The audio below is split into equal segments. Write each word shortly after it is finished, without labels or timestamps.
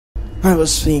I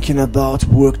was thinking about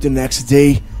work the next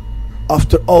day.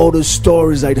 After all the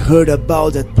stories I'd heard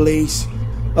about that place,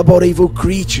 about evil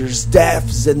creatures,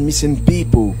 deaths, and missing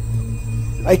people,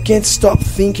 I can't stop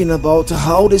thinking about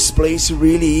how this place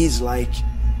really is like,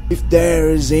 if there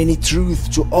is any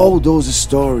truth to all those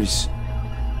stories.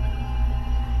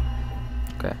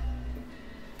 Okay.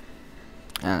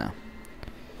 I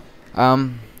don't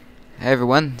know. Hey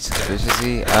everyone, this is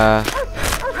Efficiency.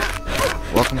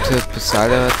 Welcome to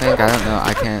Pesadelo, I think. I don't know,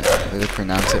 I can't really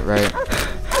pronounce it right.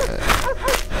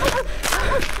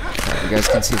 You guys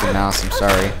can see the mouse, I'm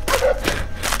sorry.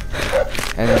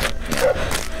 And yeah.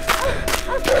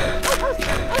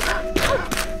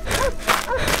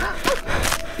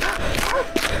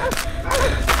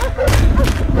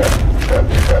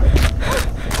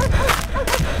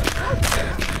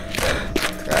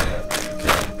 Crap.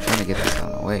 I'm trying to get this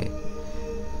out of the way.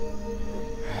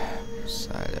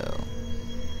 Sido.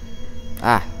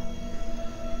 Ah.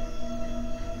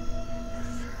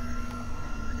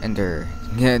 Ender.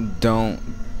 Yeah, don't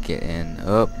get in.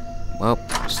 Oh, well,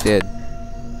 just did.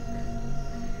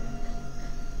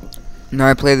 No,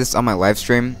 I played this on my live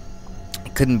stream. I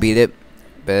couldn't beat it,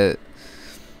 but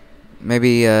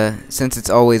maybe since it's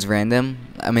always random.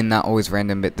 I mean, not always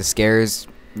random, but the scares,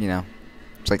 you know,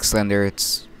 it's like Slender.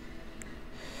 It's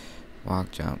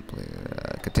walk, jump,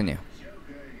 continue.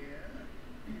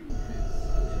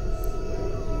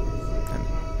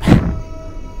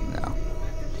 No.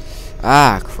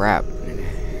 Ah, crap.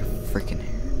 Freaking.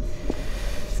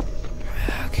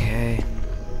 Okay.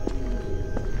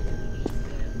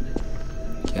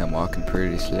 Yeah, I'm walking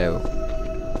pretty slow.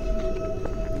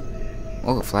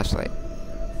 Oh, a flashlight.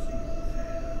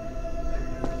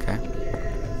 Okay.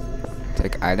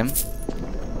 Take item.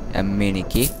 A mini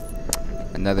key.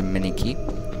 Another mini key.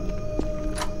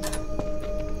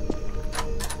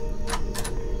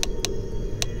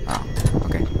 Oh,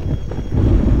 okay.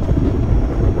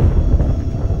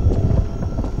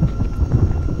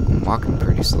 I'm walking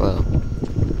pretty slow.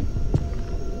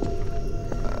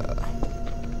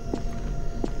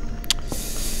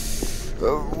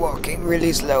 Walking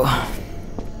really slow.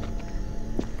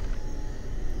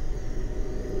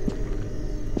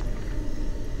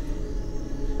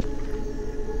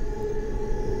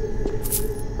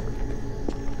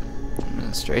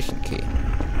 Administration key.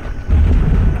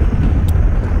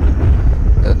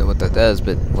 Don't know what that does,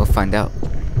 but we'll find out.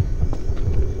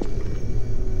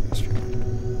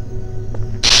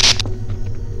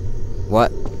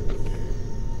 What?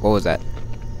 What was that?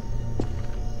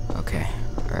 Okay.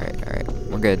 Alright.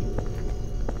 We're good.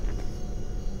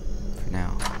 For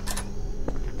now.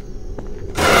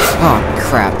 Oh,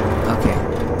 crap. Okay.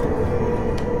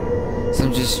 So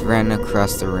I'm just ran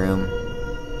across the room.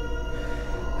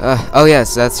 Oh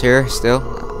yes, that's here still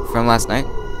from last night.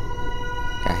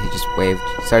 Yeah, he just waved.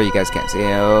 Sorry you guys can't see.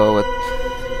 Oh, what?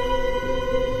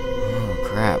 Oh,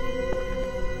 crap.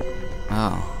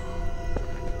 Oh.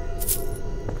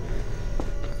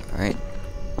 Alright.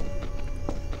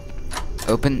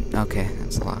 Open? Okay,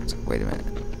 that's locked. Wait a minute.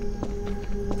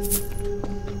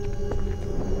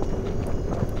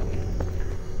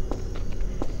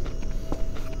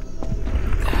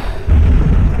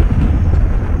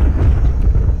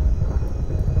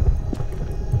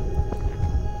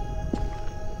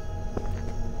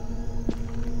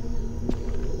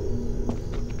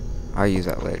 I'll use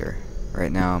that later.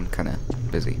 Right now I'm kinda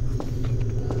busy.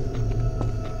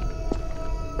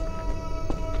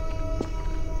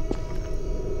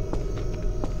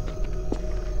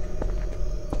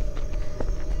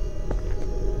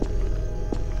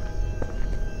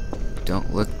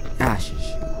 Don't look. Ah, shoot.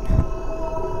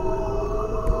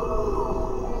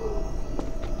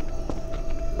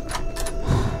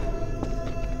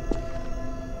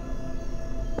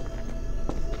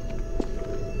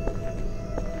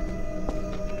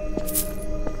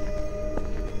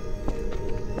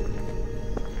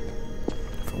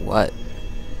 For what?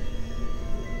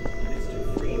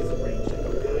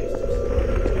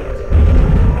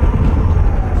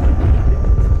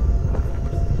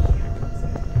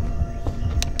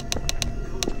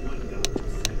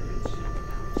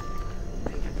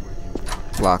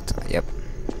 Locked. Yep.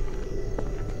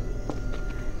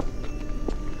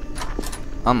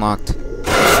 Unlocked.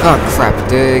 Oh crap!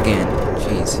 Did it again.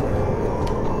 Jeez.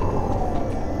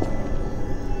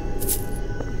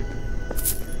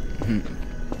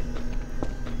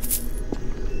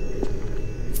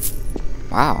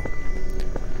 Wow.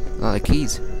 A lot of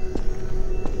keys.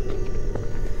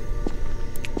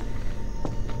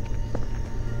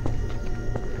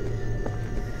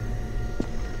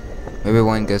 Maybe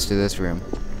one goes to this room.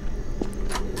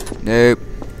 Nope.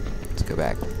 Let's go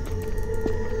back.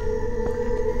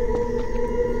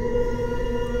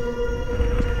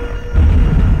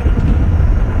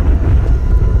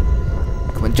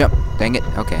 Dang it.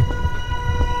 Okay.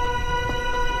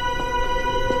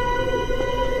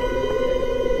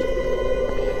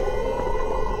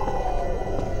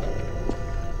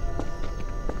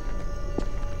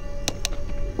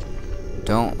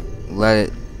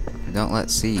 Don't let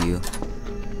it see you.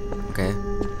 Okay.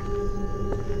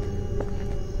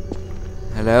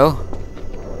 Hello?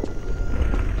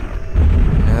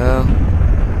 Hello?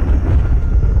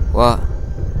 What?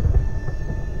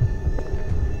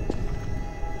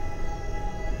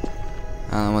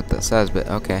 I don't know what that says, but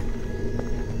okay.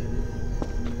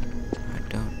 I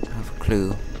don't have a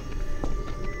clue.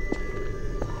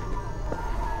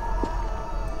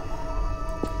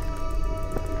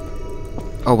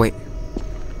 Oh, wait.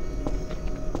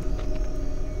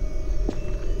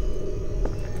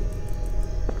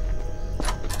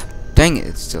 Dang it,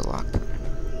 it's still locked.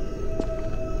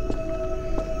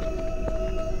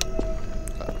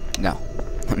 No,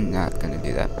 I'm not gonna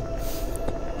do that.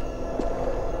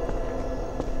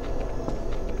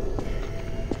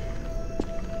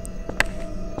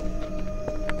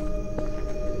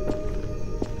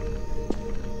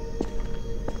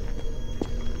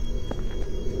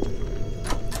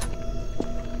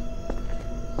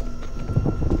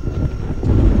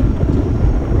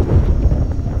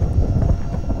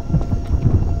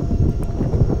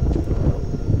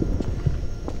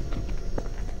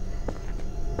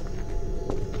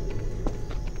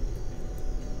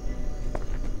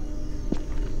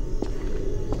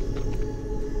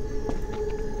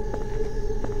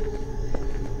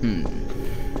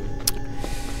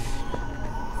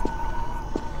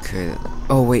 Okay.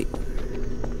 Oh, wait.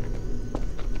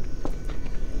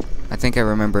 I think I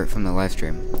remember it from the live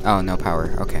stream. Oh, no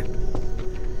power. Okay.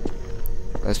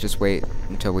 Let's just wait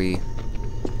until we...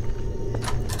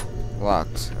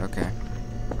 Locked. Okay.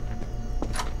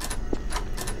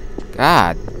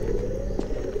 God.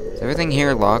 Is everything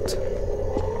here locked?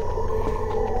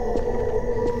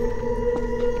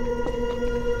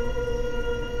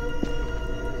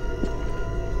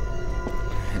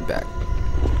 Head back.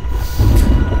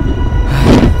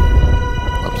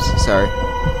 Oops, sorry.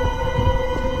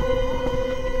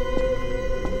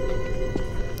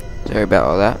 Sorry about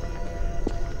all that.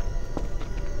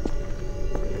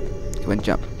 Go and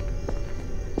jump.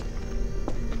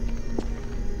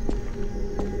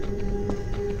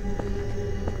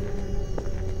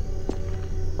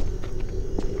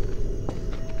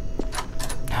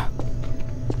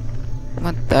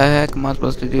 What the heck am I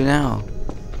supposed to do now?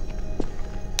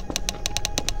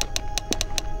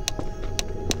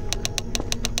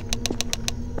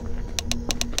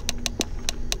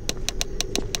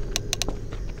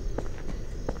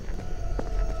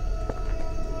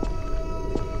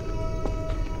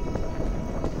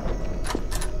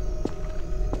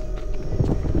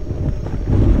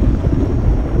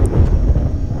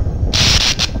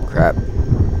 Crap.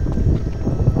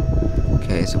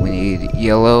 Okay, so we need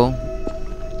yellow,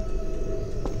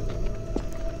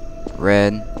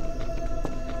 red.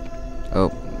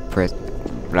 Oh, press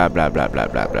blah blah blah blah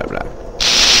blah blah blah.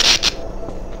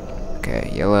 Okay,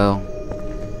 yellow,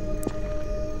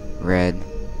 red,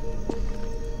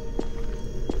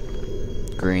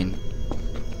 green,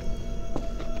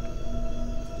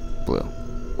 blue.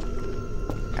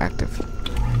 Active.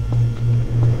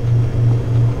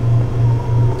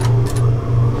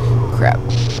 Crap.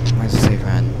 Where's the save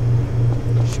run?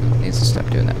 Shoot, needs to stop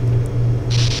doing that.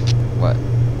 What?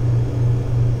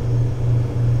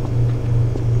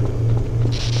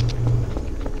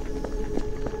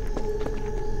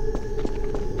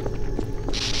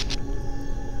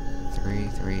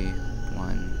 Three,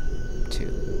 1, 2.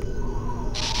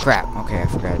 Crap. Okay, I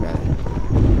forgot about it.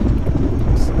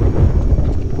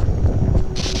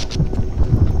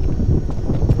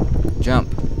 Jump.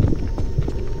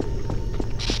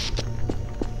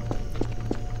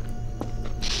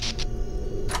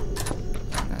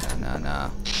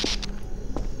 No.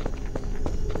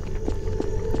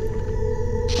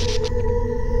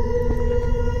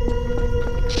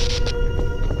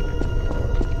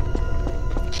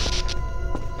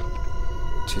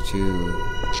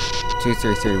 2,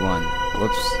 3, 3, 1.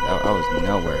 Whoops, I was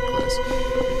nowhere close.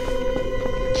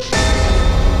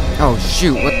 Oh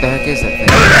shoot, what the heck is that thing?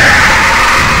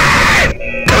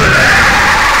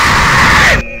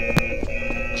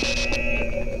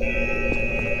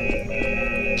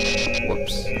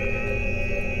 Whoops.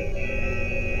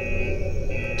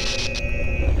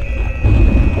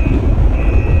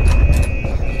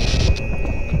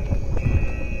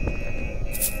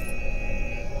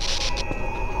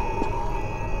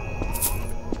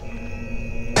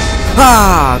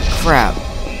 Ah, crap.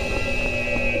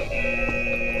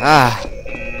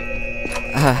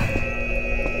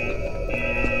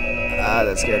 Ah,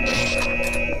 that scared me.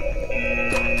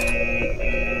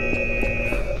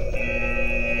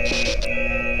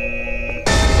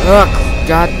 Ugh,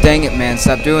 god dang it, man.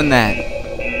 Stop doing that.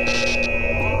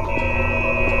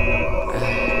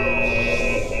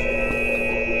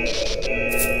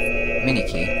 Mini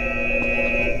key. I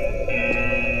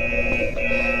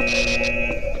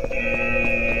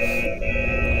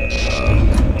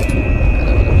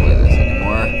don't want to play this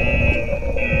anymore.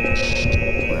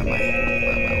 Where am I?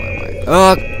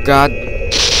 Oh, god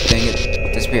dang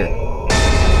it. Disappear.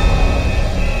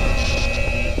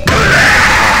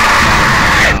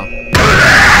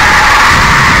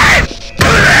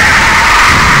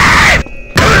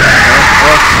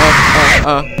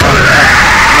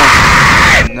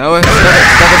 No,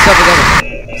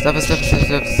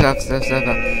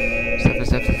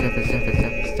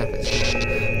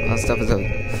 stop it.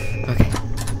 Okay.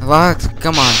 Locked,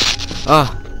 come on.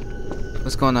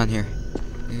 What's going on here?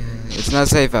 It's not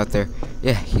safe out there.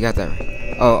 Yeah, you got that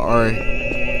right. Oh, or I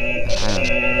don't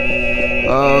know.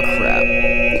 Oh crap.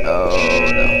 Oh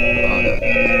no. No.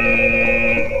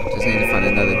 Just need to find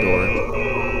another door.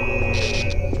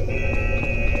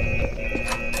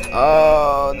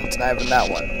 Oh, that's not even that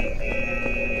one.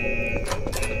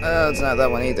 Oh, it's not that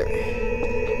one either.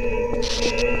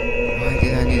 Why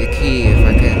did I need a key if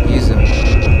I can't use them?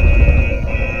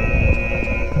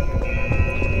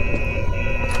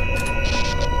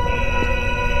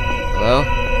 Hello?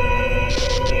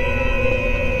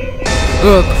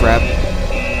 Oh, crap.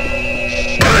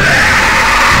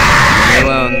 Leave me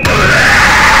alone.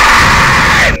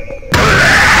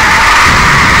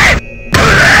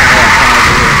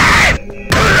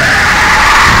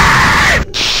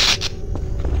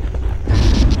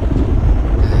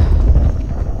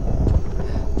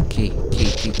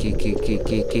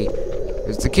 Key.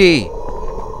 Where's the key? I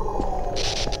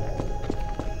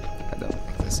don't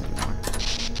like this anymore.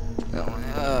 No.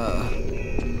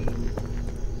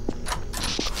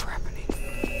 Crap, I need.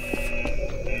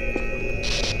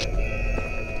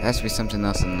 There has to be something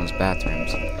else in those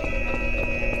bathrooms. I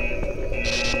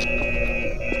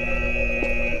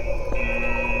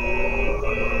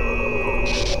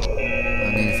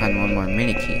need to find one more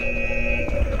mini key.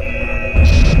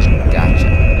 Gotcha.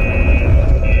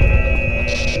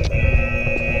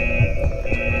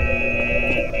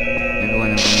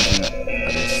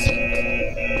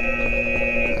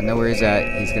 Where he's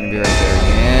at, he's gonna be right there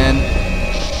again.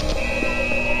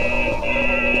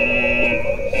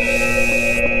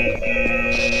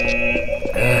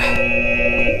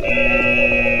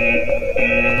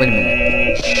 Wait a minute.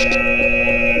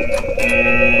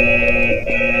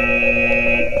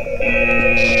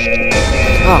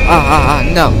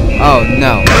 No. Oh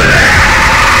no.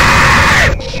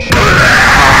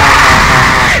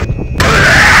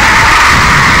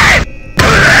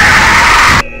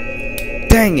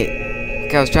 Dang it!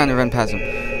 Okay, I was trying to run past him.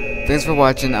 Thanks for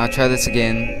watching. I'll try this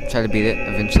again. Try to beat it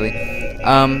eventually.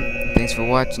 Thanks for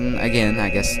watching again. I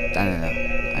guess I don't know.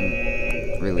 I'm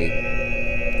really.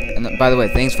 And by the way,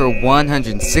 thanks for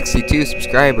 162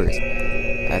 subscribers.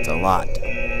 That's a lot.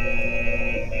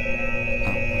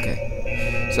 Oh,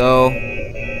 okay. So,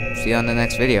 see you on the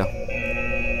next video.